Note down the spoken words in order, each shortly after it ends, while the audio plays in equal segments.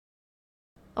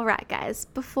Alright guys,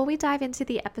 before we dive into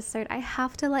the episode, I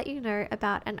have to let you know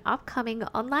about an upcoming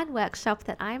online workshop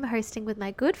that I am hosting with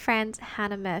my good friend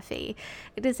Hannah Murphy.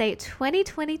 It is a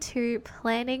 2022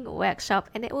 planning workshop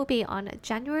and it will be on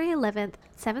January 11th,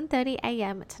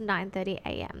 7:30am to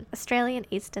 9:30am, Australian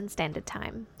Eastern Standard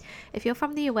Time. If you're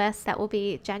from the US, that will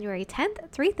be January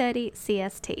 10th, 3:30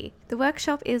 CST. The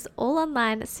workshop is all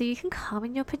online so you can come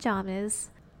in your pajamas.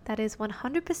 That is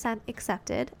 100%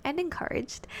 accepted and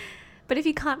encouraged. But if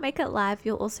you can't make it live,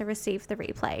 you'll also receive the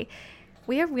replay.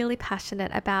 We are really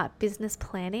passionate about business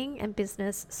planning and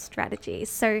business strategy.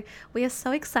 So we are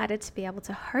so excited to be able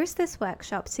to host this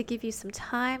workshop to give you some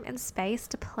time and space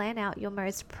to plan out your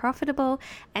most profitable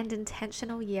and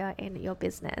intentional year in your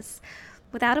business.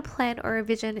 Without a plan or a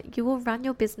vision, you will run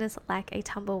your business like a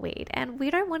tumbleweed. And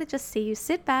we don't want to just see you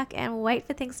sit back and wait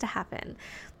for things to happen.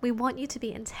 We want you to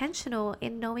be intentional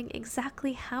in knowing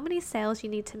exactly how many sales you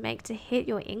need to make to hit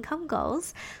your income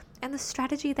goals and the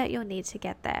strategy that you'll need to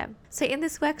get there. So in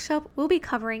this workshop, we'll be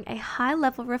covering a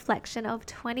high-level reflection of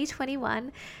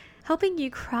 2021, helping you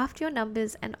craft your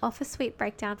numbers and offer suite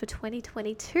breakdown for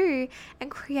 2022 and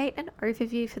create an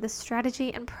overview for the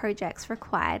strategy and projects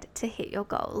required to hit your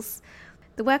goals.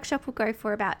 The workshop will go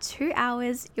for about 2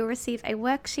 hours. You'll receive a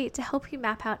worksheet to help you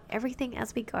map out everything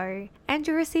as we go, and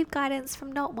you'll receive guidance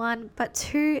from not one, but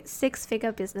 2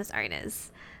 six-figure business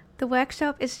owners. The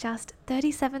workshop is just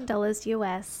 $37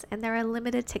 US and there are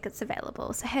limited tickets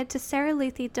available. So head to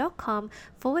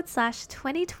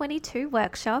sarahluthi.com/2022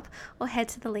 workshop or head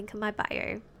to the link in my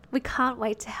bio. We can't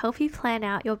wait to help you plan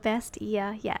out your best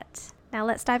year yet. Now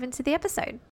let's dive into the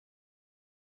episode.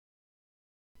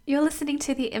 You're listening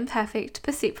to the Imperfect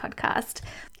Pursuit podcast.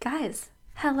 Guys,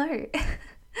 hello.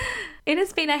 It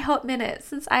has been a hot minute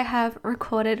since I have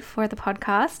recorded for the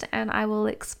podcast, and I will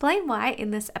explain why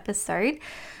in this episode.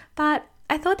 But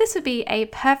I thought this would be a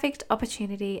perfect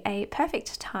opportunity, a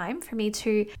perfect time for me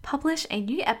to publish a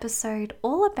new episode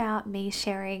all about me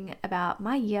sharing about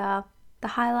my year, the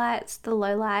highlights, the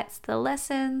lowlights, the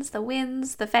lessons, the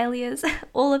wins, the failures,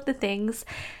 all of the things,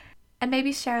 and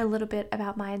maybe share a little bit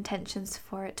about my intentions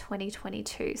for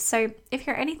 2022. So if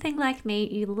you're anything like me,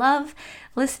 you love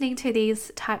listening to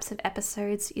these types of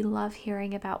episodes, you love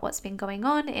hearing about what's been going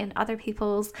on in other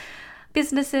people's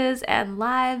businesses and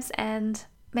lives, and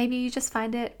maybe you just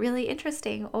find it really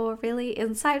interesting or really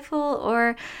insightful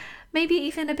or maybe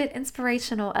even a bit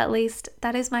inspirational. At least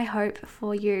that is my hope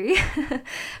for you.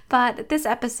 But this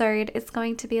episode is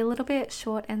going to be a little bit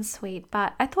short and sweet,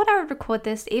 but I thought I would record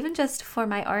this even just for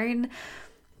my own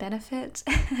benefit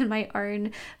and my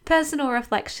own personal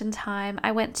reflection time.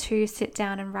 I went to sit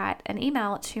down and write an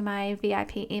email to my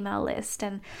VIP email list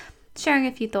and sharing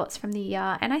a few thoughts from the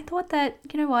year. And I thought that,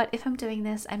 you know what, if I'm doing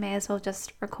this, I may as well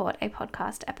just record a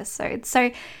podcast episode.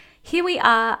 So here we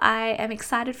are. I am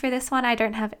excited for this one. I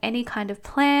don't have any kind of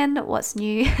plan what's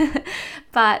new,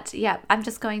 but yeah, I'm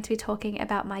just going to be talking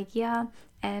about my year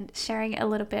and sharing a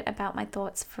little bit about my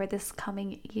thoughts for this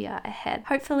coming year ahead.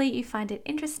 Hopefully you find it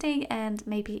interesting and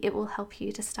maybe it will help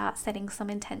you to start setting some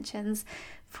intentions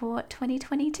for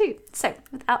 2022. So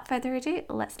without further ado,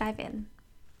 let's dive in.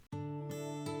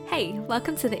 Hey,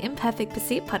 welcome to the Imperfect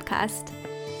Pursuit podcast.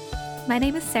 My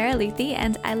name is Sarah Luthi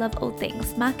and I love all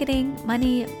things marketing,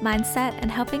 money, mindset,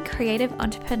 and helping creative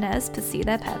entrepreneurs pursue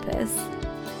their purpose.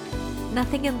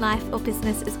 Nothing in life or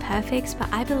business is perfect, but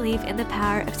I believe in the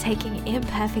power of taking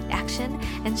imperfect action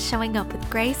and showing up with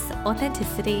grace,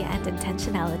 authenticity, and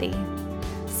intentionality.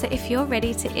 So if you're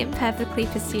ready to imperfectly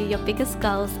pursue your biggest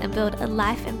goals and build a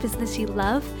life and business you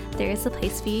love, there is a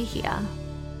place for you here.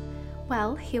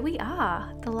 Well, here we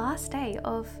are, the last day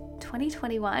of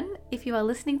 2021. If you are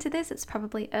listening to this, it's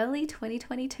probably early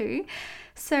 2022.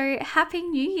 So happy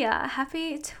new year,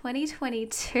 happy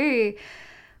 2022.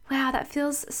 Wow, that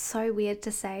feels so weird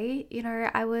to say. You know,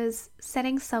 I was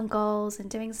setting some goals and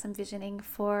doing some visioning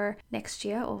for next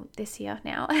year or this year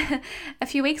now a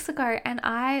few weeks ago, and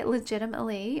I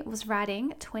legitimately was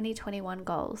writing 2021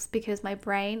 goals because my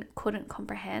brain couldn't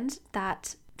comprehend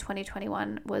that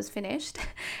 2021 was finished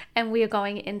and we are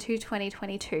going into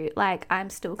 2022. Like,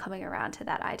 I'm still coming around to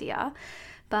that idea,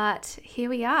 but here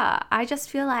we are. I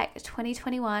just feel like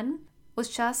 2021 was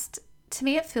just, to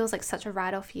me, it feels like such a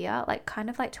write-off year, like kind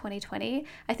of like 2020.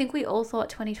 I think we all thought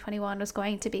 2021 was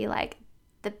going to be like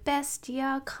the best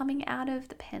year coming out of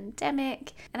the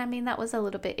pandemic. And I mean, that was a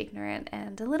little bit ignorant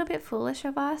and a little bit foolish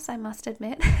of us, I must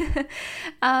admit.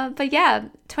 But yeah,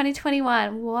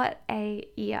 2021, what a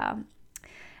year.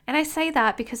 And I say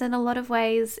that because in a lot of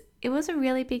ways, it was a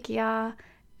really big year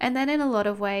And then in a lot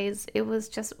of ways, it was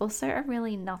just also a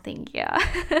really nothing year.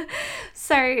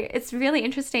 So it's really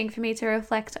interesting for me to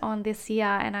reflect on this year.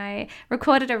 And I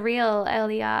recorded a reel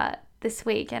earlier this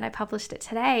week and I published it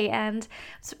today. And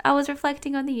I was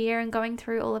reflecting on the year and going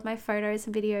through all of my photos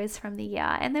and videos from the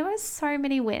year. And there were so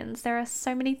many wins. There are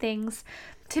so many things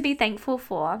to be thankful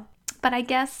for. But I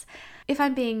guess if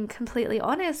I'm being completely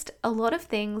honest, a lot of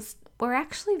things were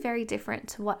actually very different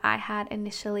to what I had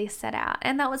initially set out.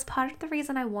 And that was part of the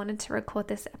reason I wanted to record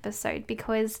this episode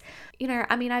because,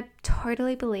 I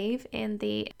totally believe in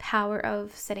the power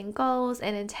of setting goals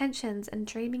and intentions and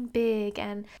dreaming big.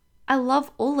 And I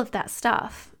love all of that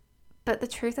stuff. But the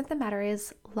truth of the matter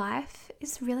is life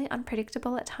is really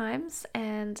unpredictable at times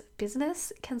and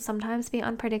business can sometimes be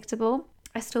unpredictable.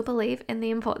 I still believe in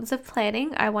the importance of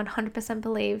planning. I 100%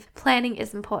 believe planning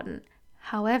is important.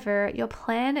 However, your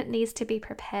plan needs to be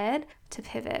prepared to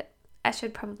pivot. I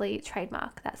should probably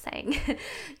trademark that saying.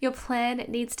 Your plan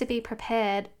needs to be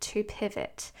prepared to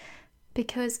pivot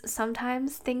because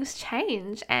sometimes things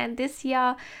change. And this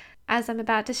year, as I'm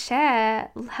about to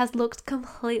share, has looked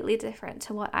completely different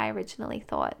to what I originally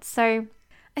thought. So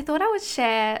I thought I would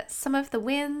share some of the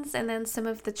wins and then some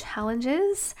of the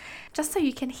challenges, just so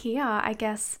you can hear, I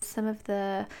guess, some of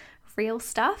the real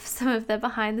stuff, some of the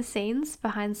behind the scenes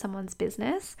behind someone's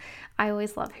business. I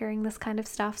always love hearing this kind of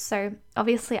stuff. So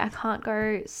obviously I can't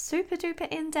go super duper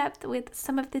in depth with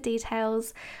some of the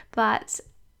details, but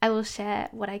I will share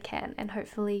what I can and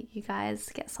hopefully you guys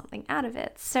get something out of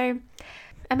it. So,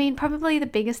 probably the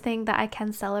biggest thing that I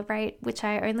can celebrate, which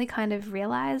I only kind of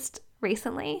realized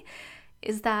recently,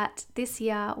 is that this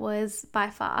year was by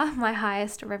far my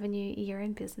highest revenue year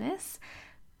in business.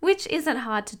 Which isn't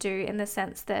hard to do in the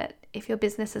sense that if your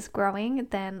business is growing,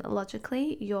 then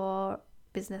logically your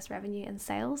business revenue and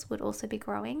sales would also be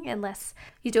growing unless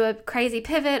you do a crazy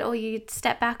pivot or you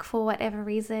step back for whatever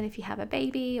reason, if you have a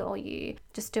baby or you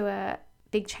just do a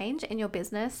big change in your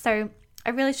business. So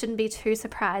I really shouldn't be too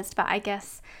surprised, but I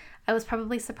guess I was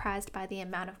probably surprised by the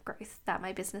amount of growth that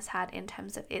my business had in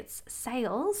terms of its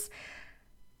sales.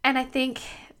 And I think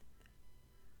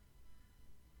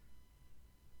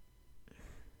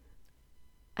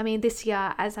this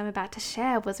year, as I'm about to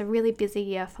share, was a really busy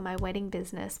year for my wedding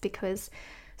business because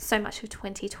so much of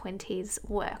 2020's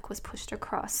work was pushed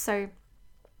across. So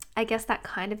I guess that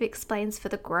kind of explains for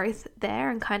the growth there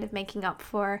and kind of making up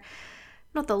for,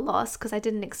 not the loss, because I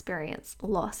didn't experience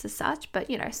loss as such, but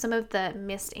some of the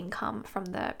missed income from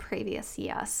the previous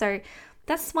year. So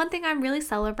that's one thing I'm really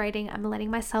celebrating. I'm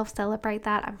letting myself celebrate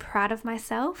that. I'm proud of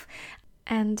myself.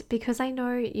 And because I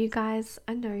know you guys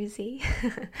are nosy,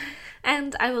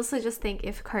 and I also just think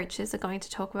if coaches are going to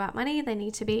talk about money, they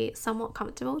need to be somewhat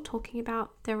comfortable talking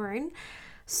about their own.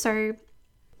 So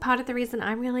part of the reason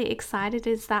I'm really excited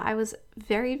is that I was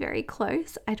very, very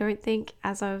close. I don't think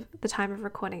as of the time of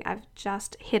recording, I've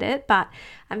just hit it, but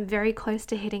I'm very close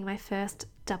to hitting my first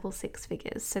double six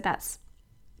figures. So that's,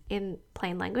 in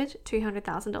plain language,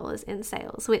 $200,000 in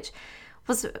sales, which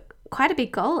was quite a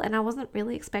big goal, and I wasn't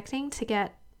really expecting to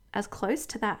get as close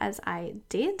to that as I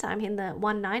did. I'm in the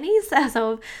 190s as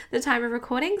of the time of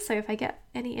recording, so if I get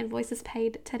any invoices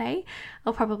paid today,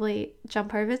 I'll probably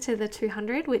jump over to the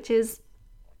 200, which is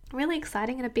really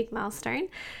exciting and a big milestone.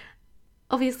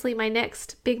 Obviously, my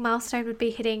next big milestone would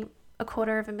be hitting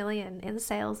 $250,000 in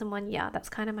sales in 1 year. That's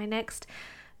kind of my next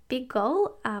big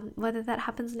goal. Whether that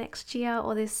happens next year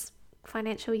or this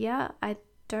financial year, I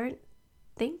don't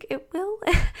think it will,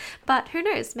 but who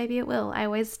knows, maybe it will. I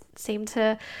always seem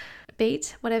to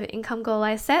beat whatever income goal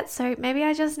I set, so maybe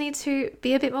I just need to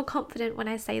be a bit more confident when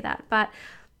I say that. But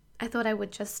I thought I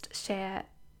would just share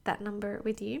that number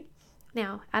with you.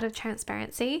 Now, out of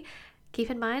transparency,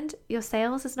 keep in mind your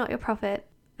sales is not your profit.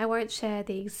 I won't share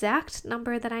the exact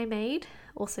number that I made,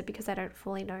 also because I don't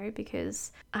fully know,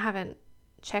 because I haven't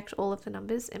checked all of the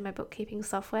numbers in my bookkeeping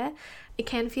software. It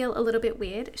can feel a little bit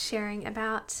weird sharing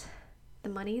about the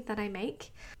money that I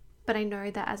make, but I know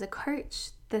that as a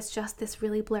coach, there's just this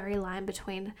really blurry line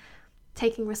between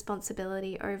taking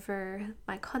responsibility over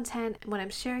my content and what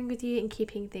I'm sharing with you and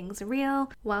keeping things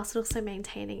real, whilst also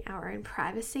maintaining our own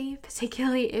privacy,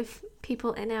 particularly if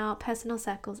people in our personal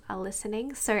circles are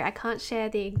listening. So I can't share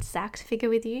the exact figure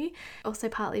with you, also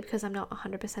partly because I'm not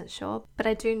 100% sure, but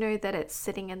I do know that it's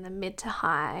sitting in the mid to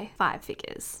high 5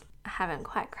 figures. I haven't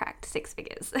quite cracked 6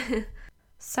 figures.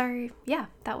 So yeah,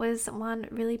 that was one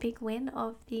really big win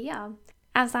of the year.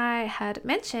 As I had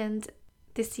mentioned,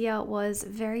 this year was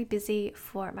very busy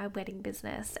for my wedding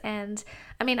business, and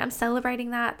I'm celebrating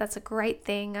that. That's a great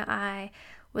thing. I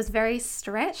was very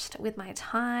stretched with my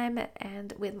time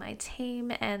and with my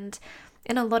team and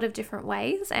in a lot of different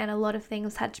ways, and a lot of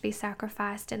things had to be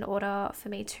sacrificed in order for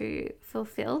me to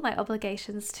fulfill my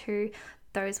obligations to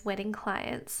those wedding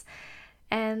clients.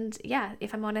 And yeah,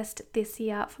 if I'm honest, this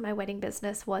year for my wedding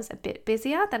business was a bit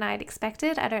busier than I had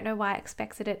expected. I don't know why I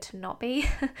expected it to not be,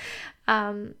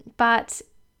 but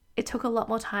it took a lot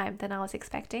more time than I was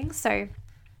expecting. So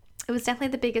it was definitely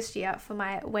the biggest year for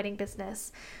my wedding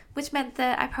business, which meant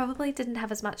that I probably didn't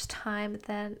have as much time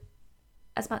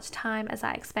as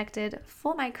I expected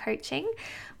for my coaching,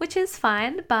 which is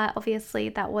fine. But obviously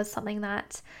that was something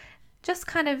that just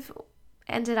kind of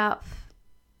ended up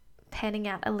panning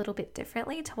out a little bit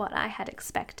differently to what I had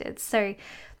expected. So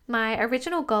my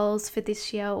original goals for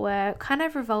this year were kind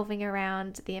of revolving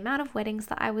around the amount of weddings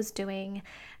that I was doing,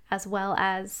 as well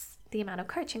as the amount of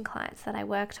coaching clients that I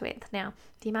worked with. Now,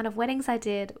 the amount of weddings I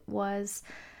did was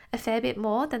a fair bit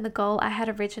more than the goal I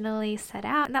had originally set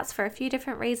out. And that's for a few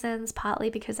different reasons, partly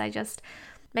because I just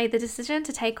made the decision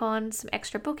to take on some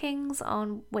extra bookings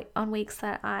on weeks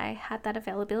that I had that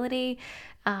availability.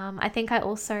 I think I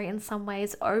also in some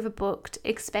ways overbooked,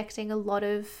 expecting a lot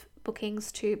of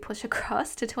bookings to push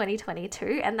across to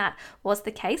 2022, and that was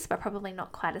the case, but probably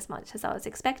not quite as much as I was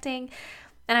expecting.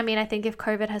 And I mean, I think if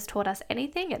COVID has taught us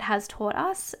anything, it has taught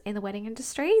us in the wedding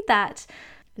industry that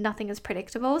nothing is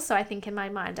predictable. So I think in my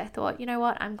mind, I thought, you know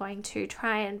what, I'm going to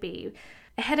try and be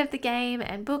ahead of the game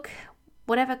and book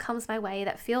whatever comes my way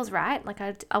that feels right. Like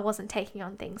I wasn't taking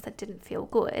on things that didn't feel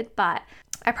good, but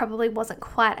I probably wasn't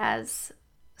quite as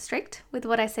strict with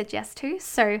what I said yes to.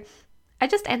 So I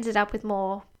just ended up with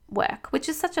more work, which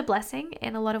is such a blessing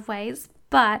in a lot of ways,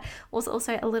 but was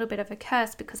also a little bit of a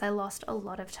curse because I lost a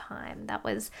lot of time. That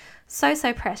was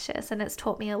so precious, and it's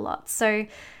taught me a lot. So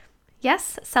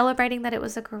yes, celebrating that it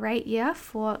was a great year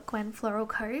for Gwen Floral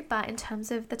Co., but in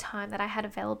terms of the time that I had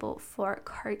available for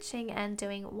coaching and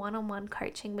doing one-on-one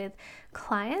coaching with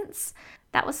clients,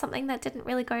 that was something that didn't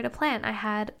really go to plan. I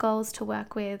had goals to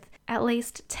work with at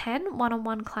least 10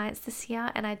 one-on-one clients this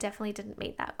year, and I definitely didn't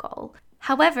meet that goal.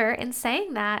 However, in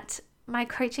saying that, my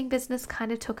coaching business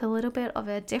kind of took a little bit of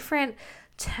a different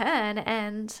turn,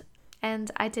 and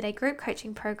I did a group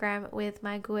coaching program with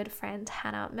my good friend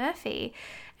Hannah Murphy,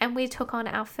 and we took on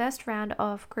our first round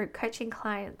of group coaching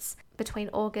clients between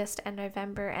August and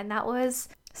November, and that was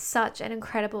such an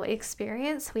incredible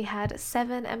experience. We had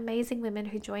 7 amazing women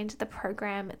who joined the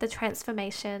program. The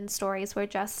transformation stories were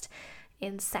just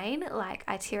insane. Like,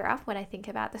 I tear up when I think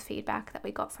about the feedback that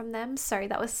we got from them. So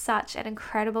that was such an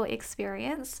incredible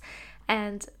experience,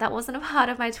 and that wasn't a part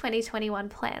of my 2021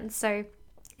 plan. So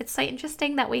it's so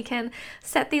interesting that we can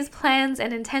set these plans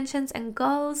and intentions and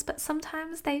goals, but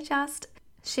sometimes they just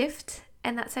shift,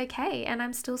 and that's okay. And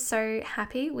I'm still so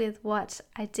happy with what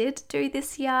I did do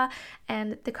this year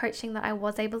and the coaching that I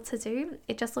was able to do.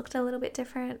 It just looked a little bit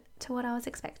different to what I was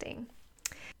expecting.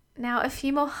 Now, a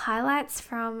few more highlights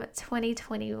from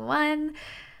 2021.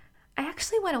 I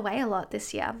actually went away a lot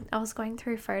this year. I was going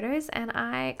through photos and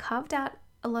I carved out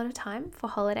a lot of time for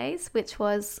holidays, which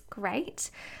was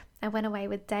great. I went away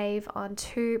with Dave on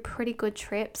 2 pretty good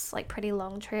trips, like pretty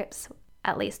long trips,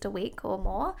 at least a week or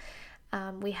more.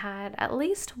 We had at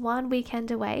least 1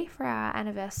 weekend away for our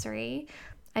anniversary.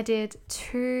 I did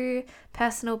 2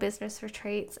 personal business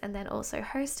retreats and then also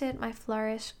hosted my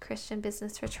Flourish Christian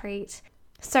business retreat.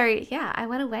 So yeah, I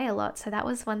went away a lot. So that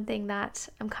was one thing that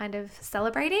I'm kind of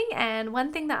celebrating, and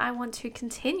one thing that I want to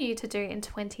continue to do in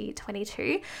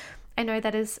 2022. I know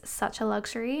that is such a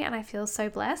luxury, and I feel so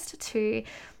blessed to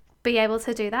be able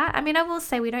to do that. I mean, I will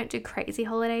say we don't do crazy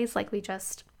holidays, like we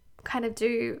just kind of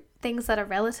do things that are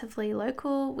relatively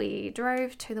local. We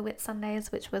drove to the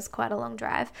Whitsundays, which was quite a long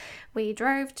drive. We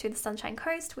drove to the Sunshine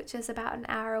Coast, which is about an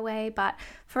hour away. But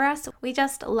for us, we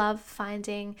just love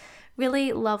finding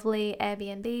really lovely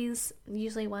Airbnbs,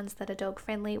 usually ones that are dog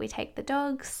friendly. We take the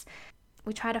dogs.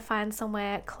 We try to find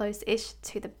somewhere close-ish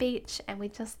to the beach, and we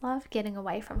just love getting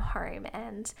away from home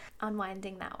and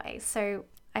unwinding that way. So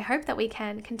I hope that we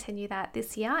can continue that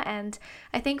this year. And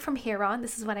I think from here on,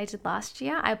 this is what I did last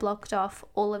year. I blocked off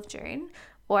all of June,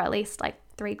 or at least like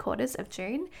 3/4 of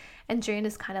June. And June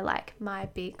is kind of like my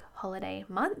big holiday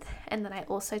month. And then I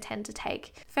also tend to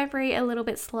take February a little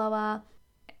bit slower.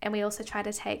 And we also try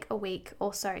to take a week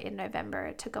also in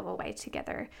November to go away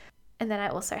together. And then I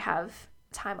also have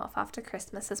time off after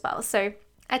Christmas as well. So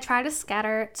I try to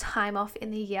scatter time off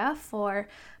in the year for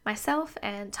myself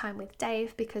and time with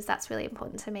Dave, because that's really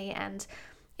important to me. And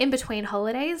in between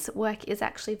holidays, work is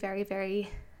actually very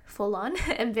full on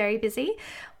and very busy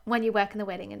when you work in the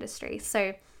wedding industry.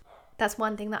 So That's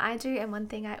one thing that I do, and one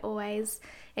thing I always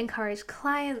encourage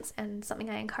clients, and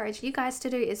something I encourage you guys to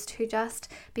do, is to just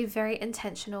be very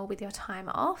intentional with your time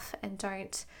off and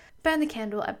don't burn the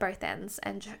candle at both ends,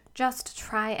 and just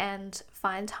try and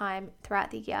find time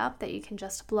throughout the year that you can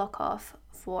just block off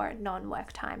for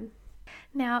non-work time.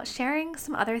 Now, sharing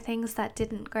some other things that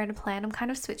didn't go to plan. I'm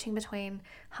kind of switching between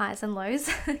highs and lows,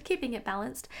 keeping it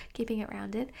balanced, keeping it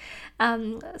rounded.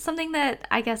 Something that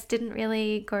I guess didn't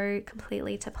really go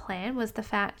completely to plan was the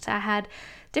fact I had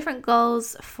different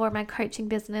goals for my coaching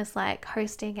business, like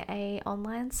hosting an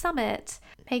online summit,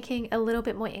 making a little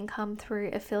bit more income through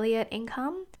affiliate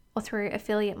income or through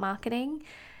affiliate marketing.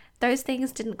 Those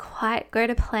things didn't quite go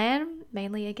to plan,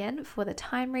 mainly again for the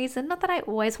time reason. Not that I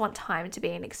always want time to be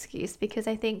an excuse, because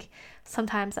I think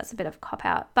sometimes that's a bit of a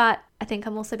cop-out, but I think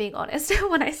I'm also being honest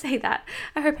when I say that.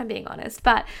 I hope I'm being honest.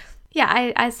 But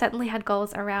yeah, I certainly had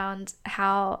goals around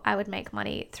how I would make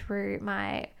money through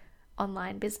my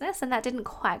online business, and that didn't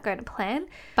quite go to plan.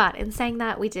 But in saying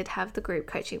that, we did have the group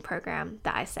coaching program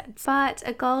that I said. But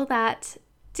a goal that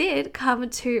did come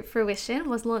to fruition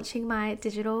was launching my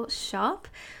digital shop.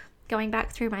 Going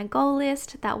back through my goal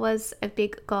list, that was a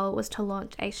big goal, was to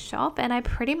launch a shop, and I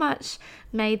pretty much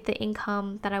made the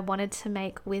income that I wanted to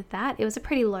make with that. It was a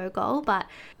pretty low goal, but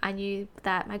I knew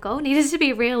that my goal needed to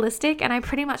be realistic, and I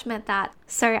pretty much met that.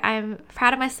 So I'm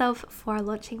proud of myself for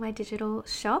launching my digital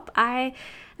shop. I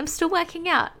am still working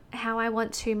out how I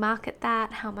want to market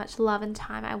that, how much love and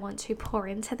time I want to pour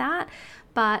into that,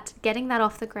 but getting that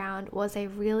off the ground was a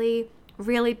really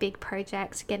big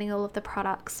project. Getting all of the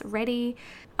products ready,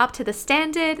 up to the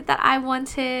standard that I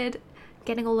wanted,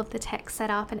 getting all of the tech set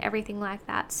up and everything like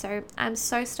that. So I'm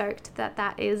so stoked that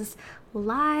that is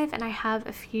live, and I have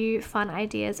a few fun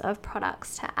ideas of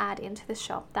products to add into the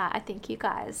shop that I think you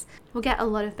guys will get a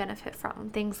lot of benefit from.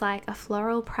 Things like a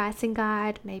floral pricing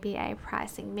guide, maybe a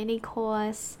pricing mini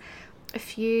course, a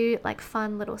few like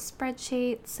fun little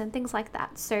spreadsheets and things like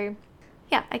that. So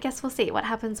yeah, I guess we'll see what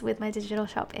happens with my digital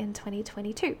shop in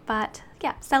 2022. But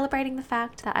yeah, celebrating the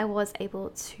fact that I was able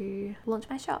to launch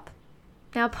my shop.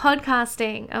 Now,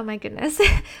 podcasting, oh my goodness.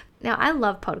 Now, I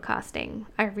love podcasting.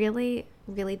 I really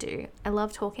do. I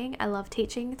love talking. I love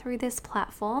teaching through this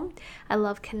platform. I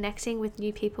love connecting with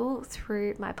new people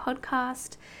through my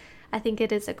podcast. I think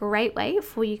it is a great way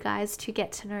for you guys to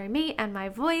get to know me and my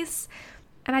voice.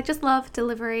 And I just love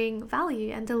delivering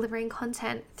value and delivering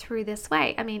content through this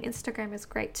way. I mean, Instagram is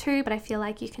great too, but I feel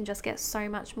like you can just get so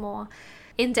much more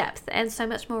in depth and so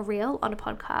much more real on a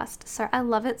podcast. So I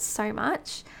love it so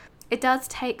much. It does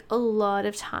take a lot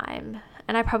of time,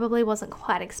 and I probably wasn't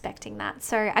quite expecting that.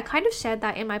 So I kind of shared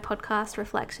that in my podcast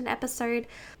reflection episode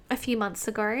a few months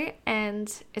ago.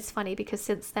 And it's funny because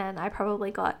since then I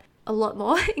probably got a lot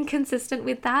more inconsistent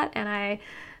with that, and I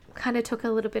kind of took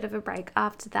a little bit of a break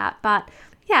after that. But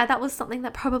yeah, that was something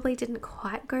that probably didn't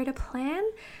quite go to plan.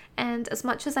 And as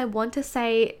much as I want to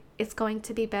say it's going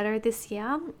to be better this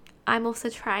year, I'm also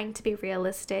trying to be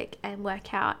realistic and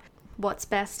work out what's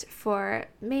best for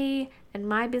me and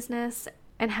my business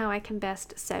and how I can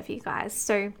best serve you guys.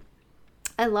 So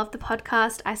I love the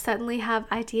podcast. I certainly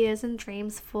have ideas and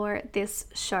dreams for this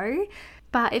show.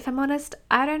 But if I'm honest,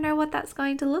 I don't know what that's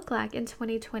going to look like in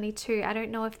 2022. I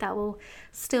don't know if that will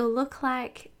still look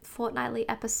like fortnightly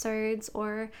episodes,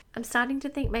 or I'm starting to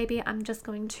think maybe I'm just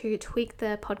going to tweak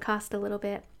the podcast a little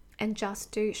bit and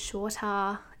just do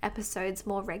shorter episodes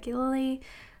more regularly.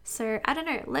 So I don't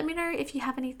know. Let me know if you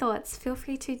have any thoughts. Feel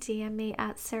free to DM me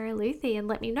at Sarah Luthi and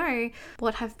let me know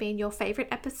what have been your favorite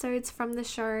episodes from the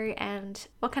show and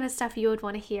what kind of stuff you would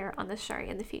want to hear on the show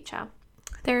in the future.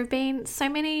 There have been so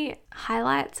many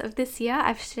highlights of this year.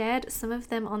 I've shared some of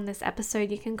them on this episode.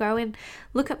 You can go and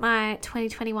look at my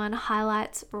 2021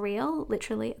 highlights reel,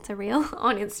 literally it's a reel,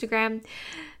 on Instagram,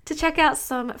 to check out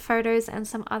some photos and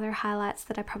some other highlights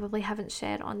that I probably haven't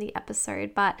shared on the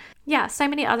episode. But yeah, so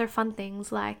many other fun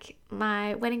things, like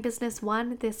my wedding business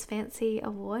won this fancy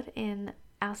award in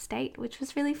our state, which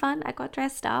was really fun. I got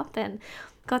dressed up and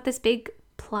got this big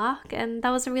plaque, and that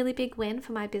was a really big win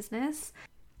for my business.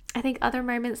 I think other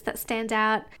moments that stand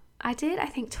out, I did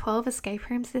 12 escape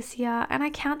rooms this year, and I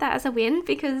count that as a win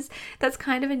because that's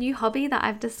kind of a new hobby that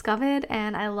I've discovered,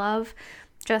 and I love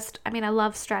I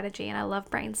love strategy and I love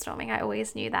brainstorming. I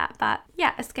always knew that. But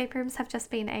yeah, escape rooms have just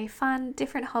been a fun,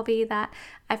 different hobby that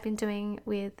I've been doing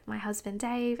with my husband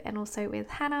Dave, and also with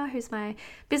Hannah, who's my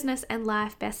business and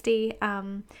life bestie.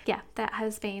 That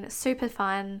has been super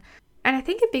fun. And I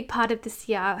think a big part of this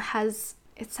year has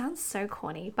it sounds so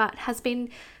corny, but has been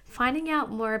finding out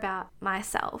more about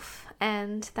myself.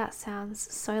 And that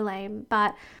sounds so lame,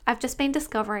 but I've just been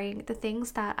discovering the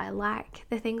things that I like,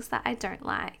 the things that I don't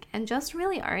like, and just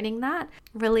really owning that,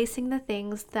 releasing the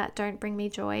things that don't bring me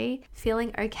joy,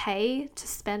 feeling okay to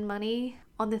spend money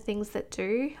on the things that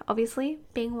do, obviously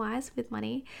being wise with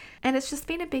money. And it's just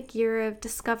been a big year of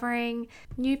discovering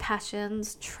new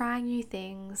passions, trying new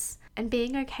things, and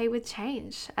being okay with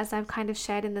change. As I've kind of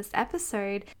shared in this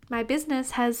episode, my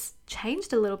business has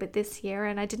changed a little bit this year,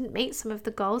 and I didn't meet some of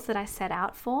the goals that I set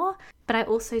out for, but I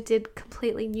also did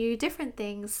completely new, different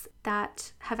things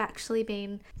that have actually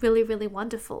been really, really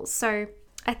wonderful. So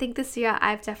I think this year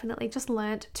I've definitely just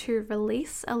learned to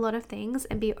release a lot of things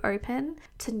and be open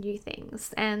to new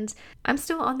things. And I'm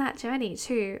still on that journey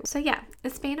too. So yeah,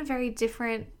 it's been a very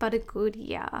different but a good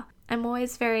year. I'm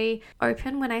always very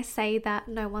open when I say that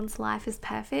no one's life is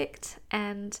perfect.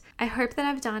 And I hope that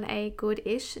I've done a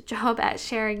good-ish job at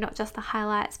sharing not just the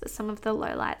highlights, but some of the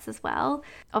lowlights as well.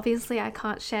 Obviously, I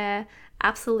can't share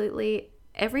absolutely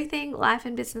everything life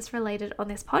and business related on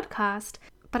this podcast.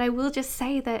 But I will just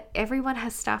say that everyone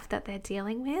has stuff that they're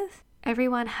dealing with.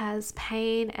 Everyone has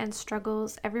pain and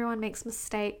struggles. Everyone makes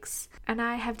mistakes. And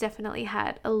I have definitely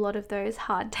had a lot of those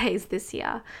hard days this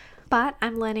year. But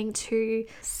I'm learning to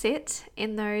sit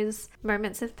in those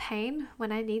moments of pain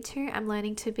when I need to. I'm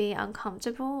learning to be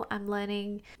uncomfortable. I'm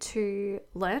learning to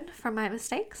learn from my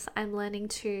mistakes. I'm learning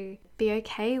to be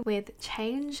okay with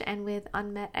change and with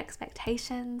unmet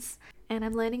expectations. And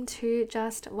I'm learning to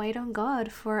just wait on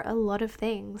God for a lot of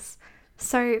things.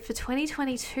 So for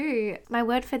 2022, my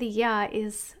word for the year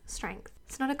is strength.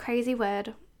 It's not a crazy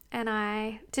word, and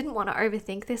I didn't want to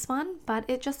overthink this one, but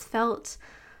it just felt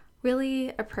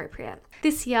really appropriate.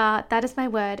 This year, that is my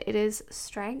word. It is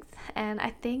strength, and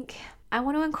I think I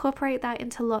want to incorporate that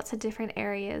into lots of different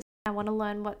areas. I want to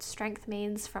learn what strength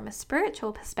means from a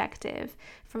spiritual perspective,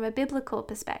 from a biblical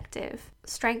perspective.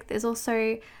 Strength is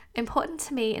also important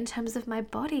to me in terms of my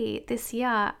body. This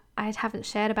year, I haven't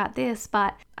shared about this,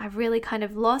 but I've really kind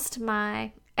of lost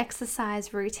my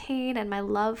exercise routine and my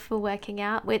love for working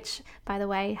out, which, by the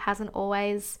way, hasn't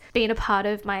always been a part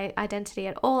of my identity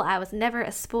at all. I was never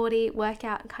a sporty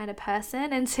workout kind of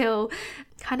person until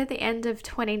kind of the end of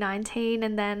 2019,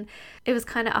 and then it was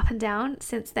kind of up and down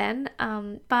since then.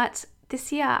 But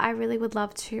this year, I really would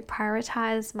love to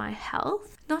prioritize my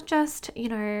health, not just,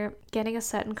 getting a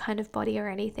certain kind of body or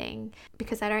anything,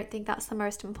 because I don't think that's the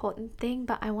most important thing,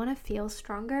 but I want to feel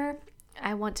stronger.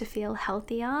 I want to feel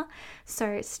healthier.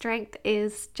 So strength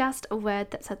is just a word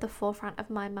that's at the forefront of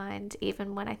my mind,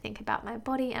 even when I think about my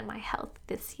body and my health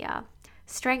this year.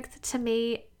 Strength to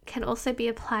me can also be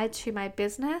applied to my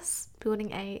business,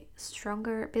 building a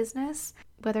stronger business,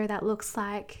 whether that looks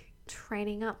like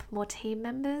training up more team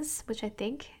members, which I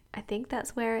think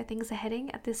that's where things are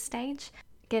heading at this stage,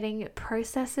 getting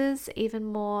processes even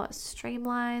more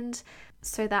streamlined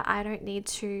so that I don't need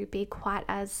to be quite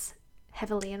as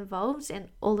heavily involved in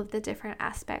all of the different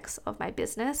aspects of my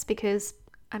business, because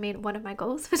one of my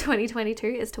goals for 2022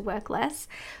 is to work less.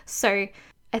 So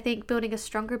I think building a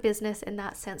stronger business in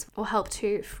that sense will help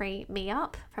to free me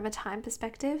up from a time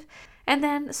perspective. And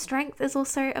then strength is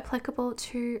also applicable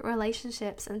to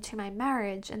relationships and to my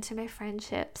marriage and to my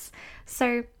friendships.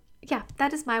 So yeah,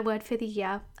 that is my word for the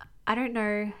year. I don't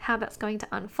know how that's going to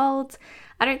unfold.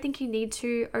 I don't think you need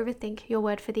to overthink your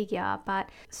word for the year, but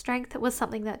strength was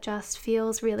something that just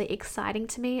feels really exciting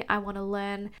to me. I want to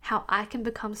learn how I can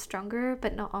become stronger,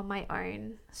 but not on my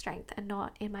own strength and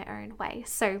not in my own way.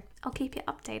 So I'll keep you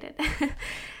updated.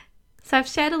 So I've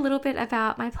shared a little bit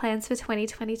about my plans for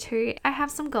 2022. I have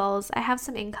some goals. I have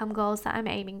some income goals that I'm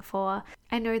aiming for.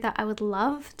 I know that I would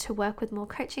love to work with more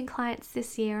coaching clients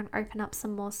this year and open up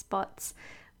some more spots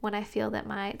when I feel that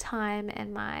my time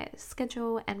and my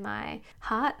schedule and my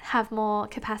heart have more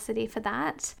capacity for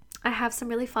that. I have some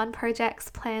really fun projects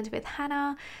planned with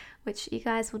Hannah, which you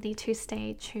guys will need to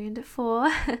stay tuned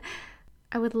for.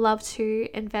 I would love to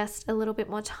invest a little bit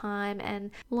more time and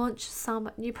launch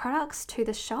some new products to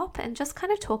the shop and just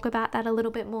kind of talk about that a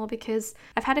little bit more, because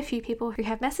I've had a few people who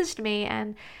have messaged me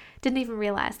and didn't even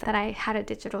realize that I had a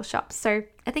digital shop. So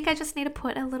I think I just need to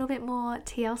put a little bit more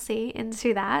TLC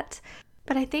into that.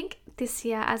 But I think this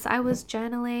year, as I was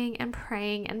journaling and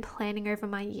praying and planning over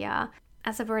my year,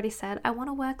 as I've already said, I want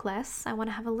to work less. I want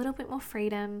to have a little bit more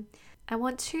freedom. I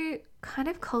want to kind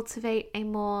of cultivate a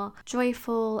more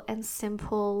joyful and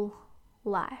simple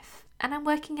life. And I'm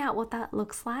working out what that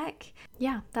looks like.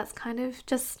 Yeah, that's kind of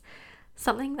just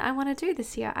something that I want to do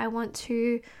this year. I want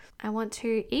to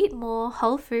eat more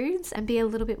whole foods and be a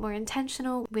little bit more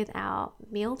intentional with our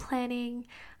meal planning.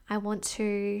 I want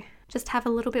to just have a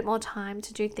little bit more time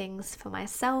to do things for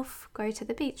myself, go to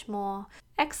the beach more,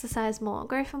 exercise more,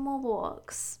 go for more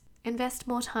walks, invest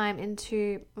more time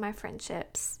into my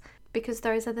friendships, because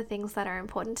those are the things that are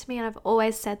important to me. And I've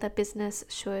always said that business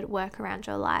should work around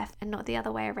your life and not the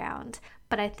other way around.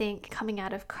 But I think coming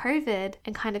out of COVID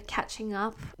and kind of catching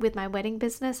up with my wedding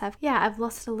business, I've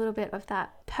lost a little bit of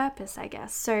that purpose, I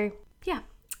guess. So yeah,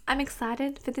 I'm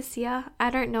excited for this year. I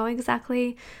don't know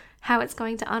exactly how it's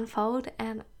going to unfold,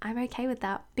 and I'm okay with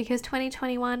that because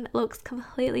 2021 looks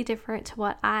completely different to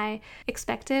what I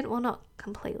expected. Well, not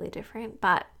completely different,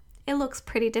 but it looks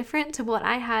pretty different to what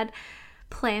I had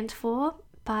planned for.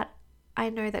 But I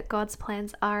know that God's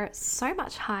plans are so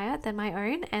much higher than my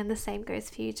own, and the same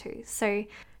goes for you too. So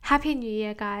Happy New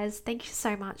Year, guys. Thank you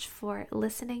so much for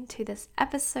listening to this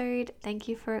episode. Thank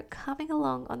you for coming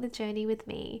along on the journey with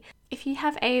me. If you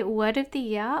have a word of the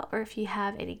year, or if you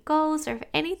have any goals, or if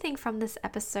anything from this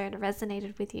episode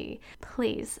resonated with you,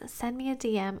 please send me a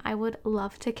DM. I would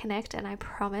love to connect, and I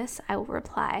promise I will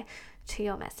reply to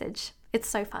your message. It's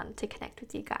so fun to connect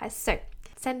with you guys. So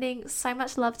sending so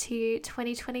much love to you.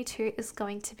 2022 is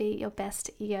going to be your best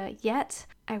year yet.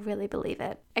 I really believe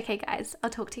it. Okay, guys,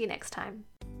 I'll talk to you next time.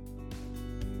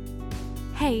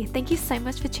 Hey, thank you so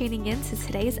much for tuning in to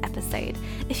today's episode.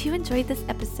 If you enjoyed this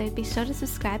episode, be sure to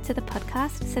subscribe to the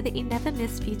podcast so that you never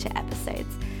miss future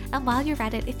episodes. And while you're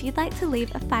at it, if you'd like to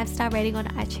leave a 5-star rating on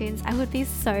iTunes, I would be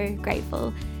so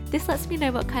grateful. This lets me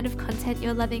know what kind of content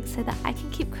you're loving so that I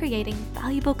can keep creating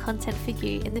valuable content for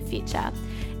you in the future.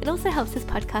 It also helps this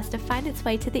podcast to find its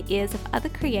way to the ears of other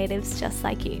creatives just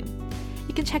like you.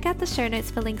 You can check out the show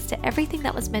notes for links to everything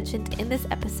that was mentioned in this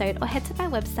episode, or head to my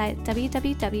website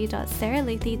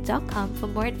www.sarahlethe.com for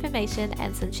more information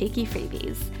and some cheeky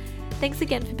freebies. Thanks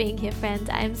again for being here, friend.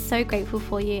 I am so grateful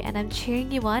for you, and I'm cheering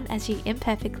you on as you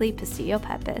imperfectly pursue your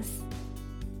purpose.